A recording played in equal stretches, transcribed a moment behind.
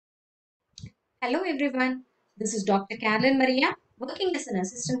Hello everyone, this is Dr. Carolyn Maria, working as an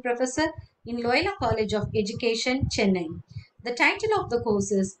assistant professor in Loyola College of Education, Chennai. The title of the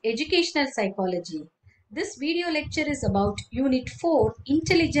course is Educational Psychology. This video lecture is about Unit 4,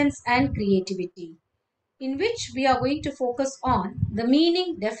 Intelligence and Creativity, in which we are going to focus on the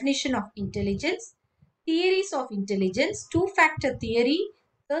meaning, definition of intelligence, theories of intelligence, two-factor theory,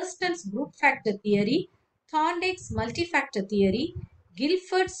 Thurston's group factor theory, Thorndike's multifactor theory,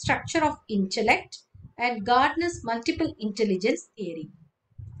 Guilford's structure of intellect, and Gardner's multiple intelligence theory.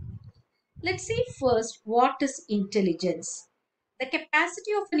 Let's see first what is intelligence. The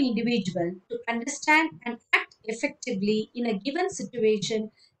capacity of an individual to understand and act effectively in a given situation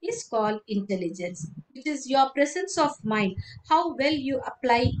is called intelligence. It is your presence of mind, how well you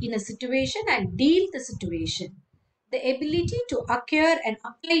apply in a situation and deal the situation. The ability to acquire and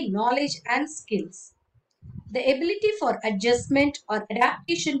apply knowledge and skills. The ability for adjustment or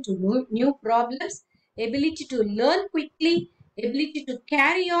adaptation to new problems, ability to learn quickly, ability to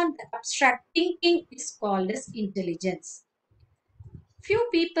carry on the abstract thinking is called as intelligence. Few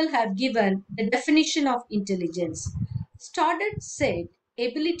people have given the definition of intelligence. Stoddard said,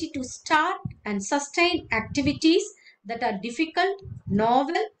 ability to start and sustain activities that are difficult,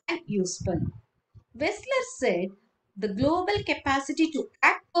 novel, and useful. Wessler said, the global capacity to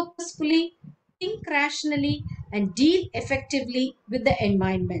act purposefully, think rationally, and deal effectively with the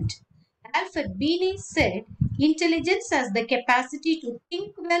environment. Alfred Binet said, intelligence has the capacity to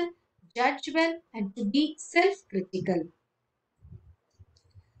think well, judge well, and to be self-critical.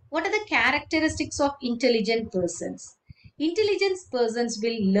 What are the characteristics of intelligent persons? Intelligent persons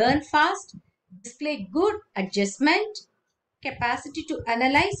will learn fast, display good adjustment, capacity to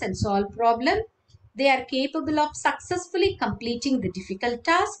analyze and solve problems. They are capable of successfully completing the difficult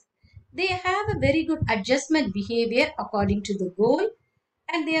task. They have a very good adjustment behavior according to the goal,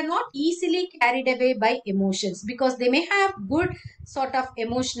 and they are not easily carried away by emotions because they may have good sort of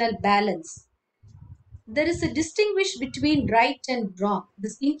emotional balance. There is a distinguish between right and wrong.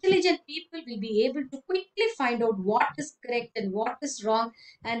 These intelligent people will be able to quickly find out what is correct and what is wrong,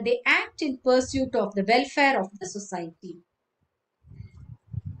 and they act in pursuit of the welfare of the society.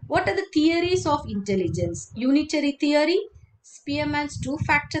 What are the theories of intelligence? Unitary theory, Spearman's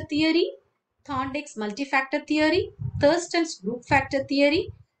two-factor theory, Thorndike's multifactor theory, Thurston's group factor theory,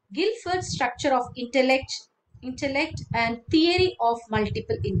 Guilford's structure of intellect and theory of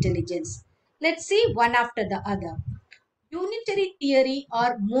multiple intelligence. Let's see one after the other. Unitary theory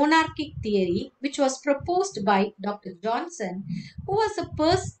or monarchic theory, which was proposed by Dr. Johnson, who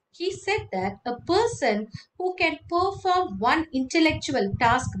was he said that a person who can perform one intellectual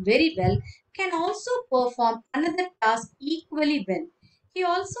task very well can also perform another task equally well. He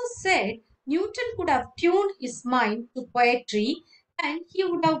also said Newton could have tuned his mind to poetry and he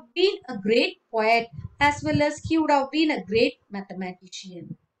would have been a great poet as well as he would have been a great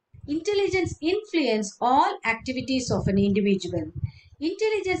mathematician. Intelligence influences all activities of an individual.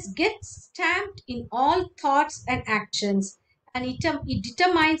 Intelligence gets stamped in all thoughts and actions, and it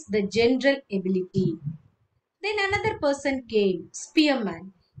determines the general ability. Then another person came,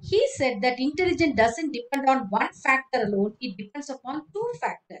 Spearman. He said that intelligence doesn't depend on one factor alone, it depends upon two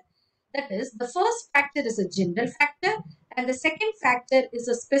factors. That is, the first factor is a general factor and the second factor is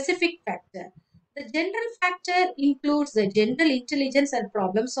a specific factor. The general factor includes the general intelligence and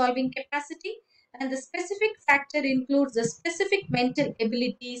problem solving capacity, and the specific factor includes the specific mental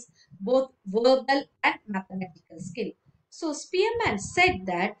abilities, both verbal and mathematical skill. So Spearman said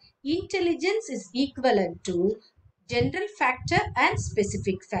that intelligence is equivalent to general factor and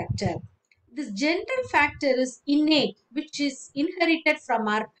specific factor. This general factor is innate, which is inherited from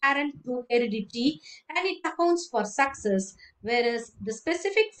our parent through heredity, and it accounts for success, whereas the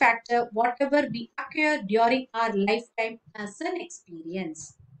specific factor, whatever we acquire during our lifetime as an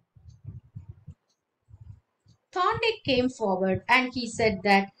experience. Thorndike came forward and he said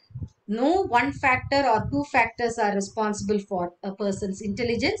that no one factor or two factors are responsible for a person's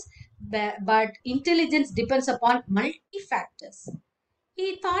intelligence, but intelligence depends upon multi-factors.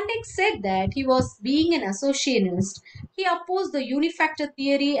 Thorndike said that he was being an associationist. He opposed the unifactor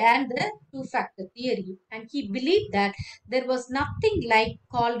theory and the two-factor theory, and he believed that there was nothing like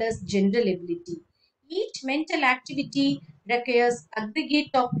called as general ability. Each mental activity requires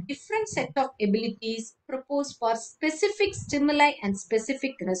aggregate of different set of abilities proposed for specific stimuli and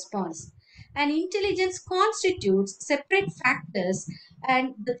specific response. And intelligence constitutes separate factors,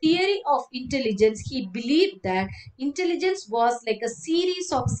 and the theory of intelligence, he believed that intelligence was like a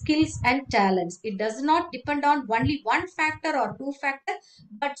series of skills and talents. It does not depend on only one factor or two factors,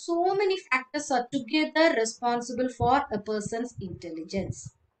 but so many factors are together responsible for a person's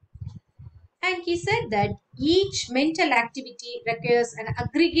intelligence. And he said that each mental activity requires an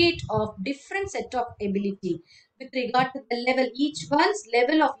aggregate of different set of ability. With regard to the level, each one's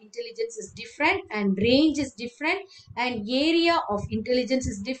level of intelligence is different and range is different and area of intelligence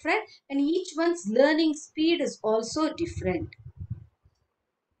is different and each one's learning speed is also different.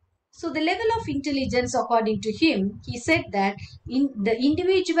 So the level of intelligence, according to him, he said that the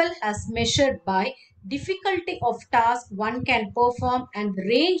individual has measured by difficulty of task one can perform and the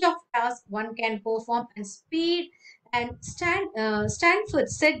range of task one can perform and speed. And Stanford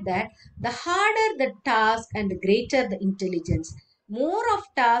said that the harder the task and the greater the intelligence. More of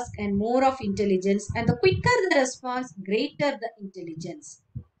task and more of intelligence, and the quicker the response, greater the intelligence.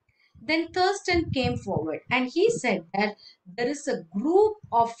 Then Thurston came forward and he said that there is a group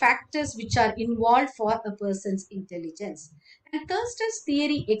of factors which are involved for a person's intelligence. And Thurston's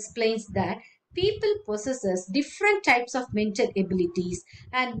theory explains that people possesses different types of mental abilities,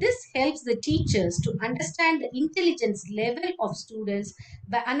 and this helps the teachers to understand the intelligence level of students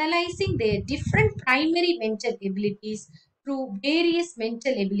by analyzing their different primary mental abilities through various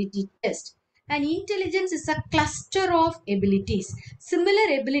mental ability tests. And intelligence is a cluster of abilities.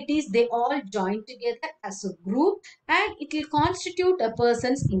 Similar abilities, they all join together as a group and it will constitute a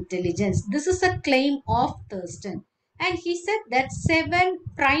person's intelligence. This is a claim of Thurston. And he said that 7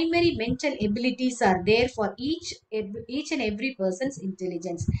 primary mental abilities are there for each and every person's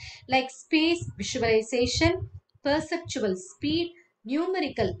intelligence, like space visualization, perceptual speed,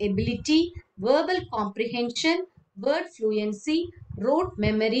 numerical ability, verbal comprehension, word fluency, rote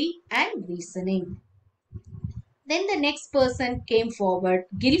memory, and reasoning. Then the next person came forward,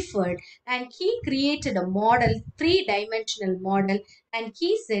 Guilford, and he created a model, three-dimensional model, and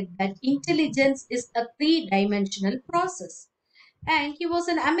he said that intelligence is a three-dimensional process. And he was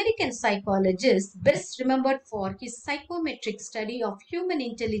an American psychologist, best remembered for his psychometric study of human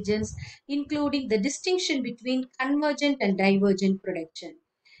intelligence, including the distinction between convergent and divergent prediction.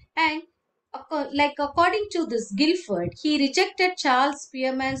 And according to this Guilford, he rejected Charles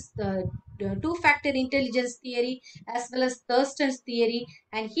Spearman's two-factor intelligence theory as well as Thurston's theory,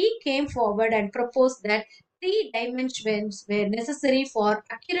 and he came forward and proposed that three dimensions were necessary for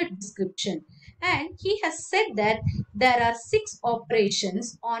accurate description. And he has said that there are 6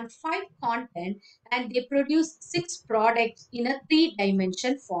 operations on 5 content and they produce 6 products in a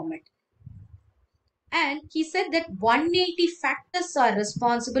 3-dimension format. And he said that 180 factors are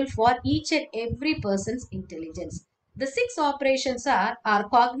responsible for each and every person's intelligence. The 6 operations are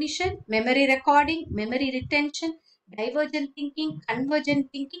cognition, memory recording, memory retention, divergent thinking,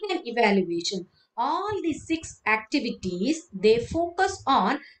 convergent thinking, and evaluation. All these 6 activities, they focus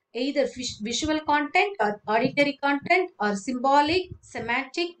on either visual content or auditory content or symbolic,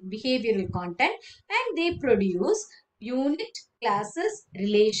 semantic, behavioral content, and they produce unit, classes,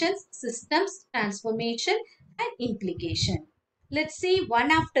 relations, systems, transformation, and implication. Let's see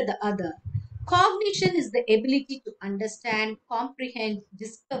one after the other. Cognition is the ability to understand, comprehend,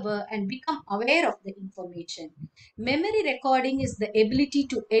 discover, and become aware of the information. Memory recording is the ability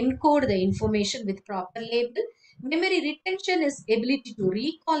to encode the information with proper label. Memory retention is ability to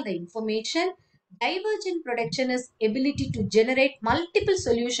recall the information. Divergent prediction is ability to generate multiple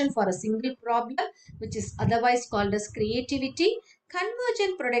solutions for a single problem, which is otherwise called as creativity.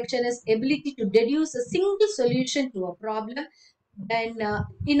 Convergent prediction is ability to deduce a single solution to a problem then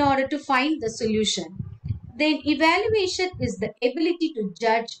in order to find the solution. Then evaluation is the ability to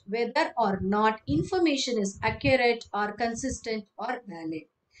judge whether or not information is accurate or consistent or valid.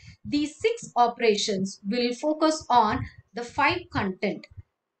 These 6 operations will focus on the 5 content.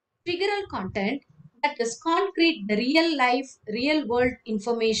 Figural content, that is concrete, the real life, real world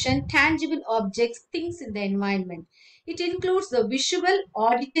information, tangible objects, things in the environment. It includes the visual,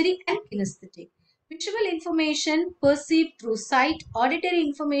 auditory, and kinesthetic. Visual information perceived through sight, auditory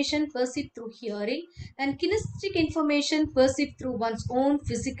information perceived through hearing, and kinesthetic information perceived through one's own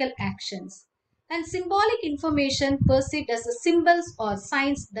physical actions. And symbolic information perceived as the symbols or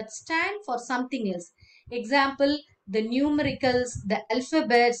signs that stand for something else. Example, the numericals, the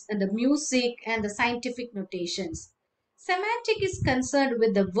alphabets, and the music and the scientific notations. Semantic is concerned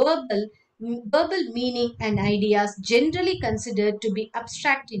with the verbal meaning and ideas generally considered to be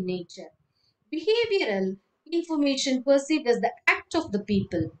abstract in nature. Behavioral information perceived as the act of the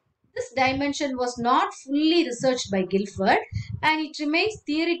people. This dimension was not fully researched by Guilford and it remains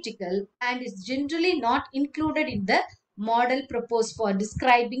theoretical and is generally not included in the model proposed for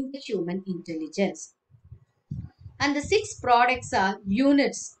describing the human intelligence. And the 6 products are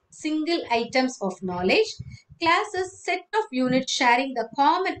units, single items of knowledge, classes, set of units sharing the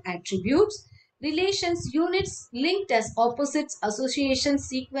common attributes, Relations units linked as opposites, associations,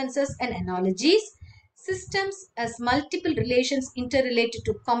 sequences, and analogies. Systems as multiple relations interrelated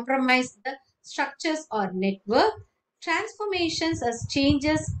to compromise the structures or network. Transformations as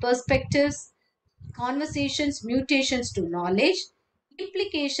changes, perspectives, conversations, mutations to knowledge.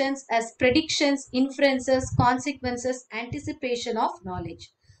 Implications as predictions, inferences, consequences, anticipation of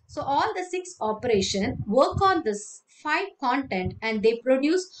knowledge. So all the six operations work on this five content and they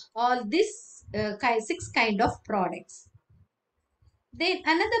produce all these six kind of products. Then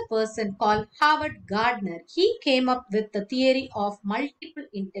another person called Howard Gardner, he came up with the theory of multiple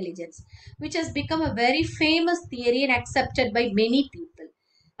intelligence, which has become a very famous theory and accepted by many people.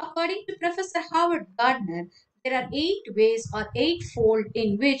 According to Professor Howard Gardner, there are 8 ways or eightfold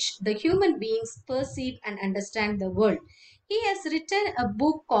in which the human beings perceive and understand the world. He has written a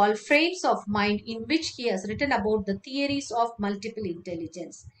book called Frames of Mind, in which he has written about the theories of multiple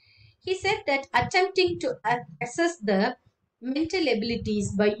intelligence. He said that attempting to assess the mental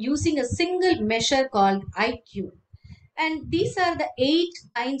abilities by using a single measure called IQ. And these are the 8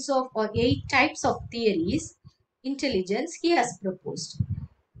 kinds of or 8 types of theories intelligence he has proposed.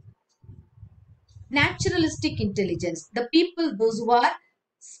 Naturalistic intelligence, the people those who are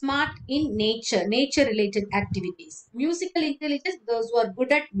smart in nature related activities. Musical intelligence, those who are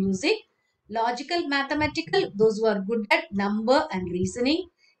good at music. Logical mathematical, those who are good at number and reasoning.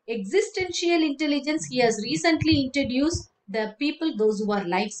 Existential intelligence, he has recently introduced the people those who are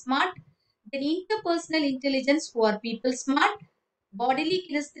life smart. Then interpersonal intelligence, who are people smart. Bodily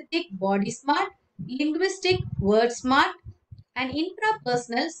kinesthetic, body smart. Linguistic, word smart. And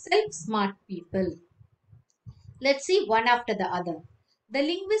intrapersonal, self smart people. Let's see one after the other. The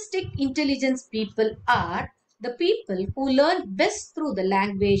linguistic intelligence people are the people who learn best through the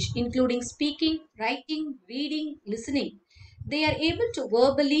language, including speaking, writing, reading, listening. They are able to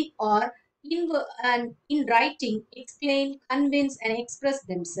verbally or in writing explain, convince, and express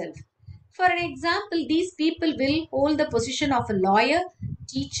themselves. For an example, these people will hold the position of a lawyer,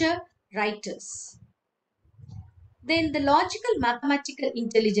 teacher, writers. Then the logical mathematical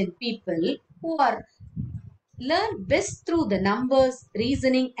intelligent people who are learn best through the numbers,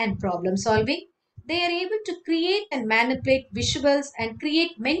 reasoning, and problem solving. They are able to create and manipulate visuals and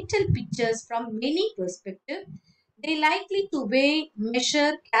create mental pictures from many perspectives. They likely to weigh,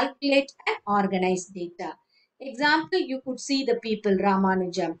 measure, calculate, and organize data. Example, you could see the people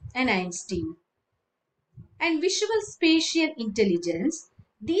Ramanujam and Einstein. And visual spatial intelligence,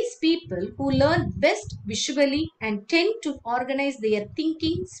 these people who learn best visually and tend to organize their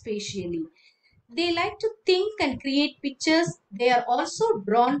thinking spatially. They like to think and create pictures. They are also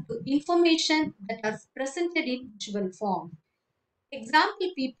drawn to information that are presented in visual form.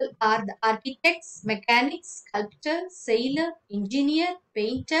 Example people are the architects, mechanics, sculptor, sailor, engineer,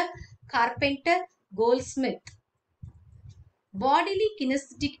 painter, carpenter, goldsmith. Bodily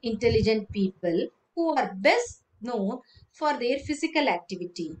kinesthetic intelligent people who are best known for their physical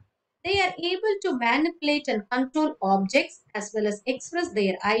activity. They are able to manipulate and control objects as well as express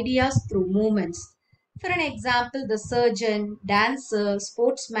their ideas through movements. For an example, the surgeon, dancer,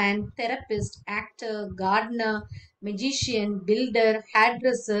 sportsman, therapist, actor, gardener, magician, builder,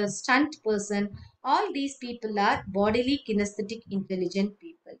 hairdresser, stunt person, all these people are bodily kinesthetic intelligent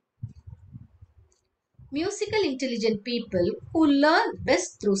people. Musical intelligent people who learn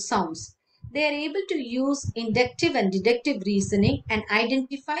best through sounds. They are able to use inductive and deductive reasoning and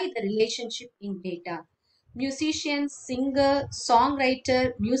identify the relationship in data. Musicians, singer,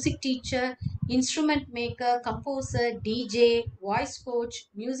 songwriter, music teacher, instrument maker, composer, DJ, voice coach,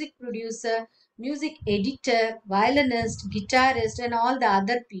 music producer, music editor, violinist, guitarist, and all the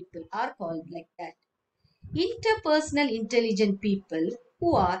other people are called like that. Interpersonal intelligent people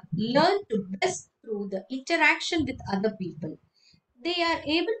who are learn to best through the interaction with other people. They are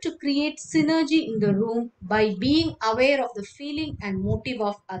able to create synergy in the room by being aware of the feeling and motive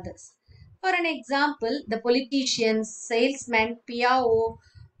of others. For an example, the politicians, salesman, PRO,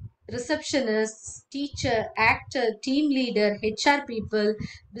 receptionists, teacher, actor, team leader, HR people,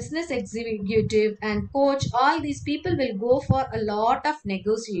 business executive, and coach, all these people will go for a lot of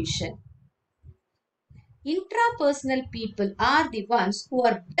negotiation. Intrapersonal people are the ones who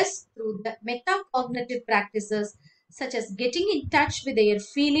are best through the metacognitive practices such as getting in touch with their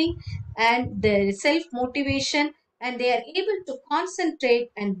feeling and their self motivation, and they are able to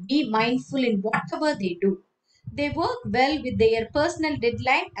concentrate and be mindful in whatever they do. They work well with their personal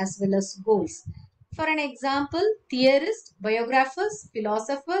deadline as well as goals. For an example, theorists, biographers,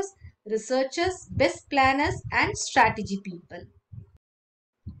 philosophers, researchers, best planners, and strategy people.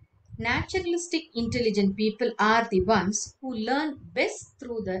 Naturalistic intelligent people are the ones who learn best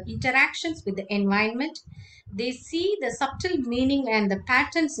through the interactions with the environment. They see the subtle meaning and the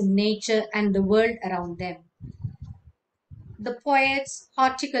patterns in nature and the world around them. The poets,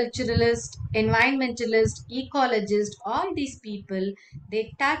 horticulturalists, environmentalists, ecologists, all these people,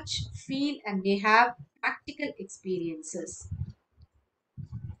 they touch, feel, and they have practical experiences.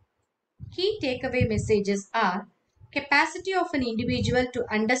 Key takeaway messages are: capacity of an individual to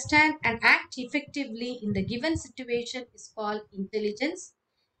understand and act effectively in the given situation is called intelligence.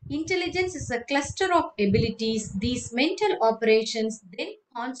 Intelligence is a cluster of abilities. These mental operations then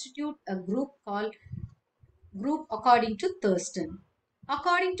constitute a group called group according to Thurston.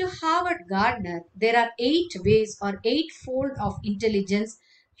 According to Howard Gardner, there are 8 ways or eightfold of intelligence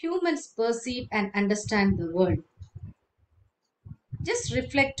humans perceive and understand the world. Just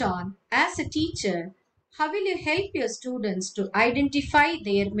reflect on, as a teacher, how will you help your students to identify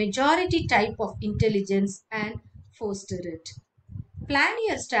their majority type of intelligence and foster it? Plan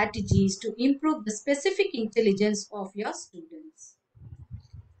your strategies to improve the specific intelligence of your students.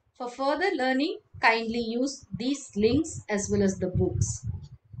 For further learning, kindly use these links as well as the books.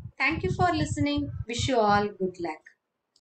 Thank you for listening. Wish you all good luck.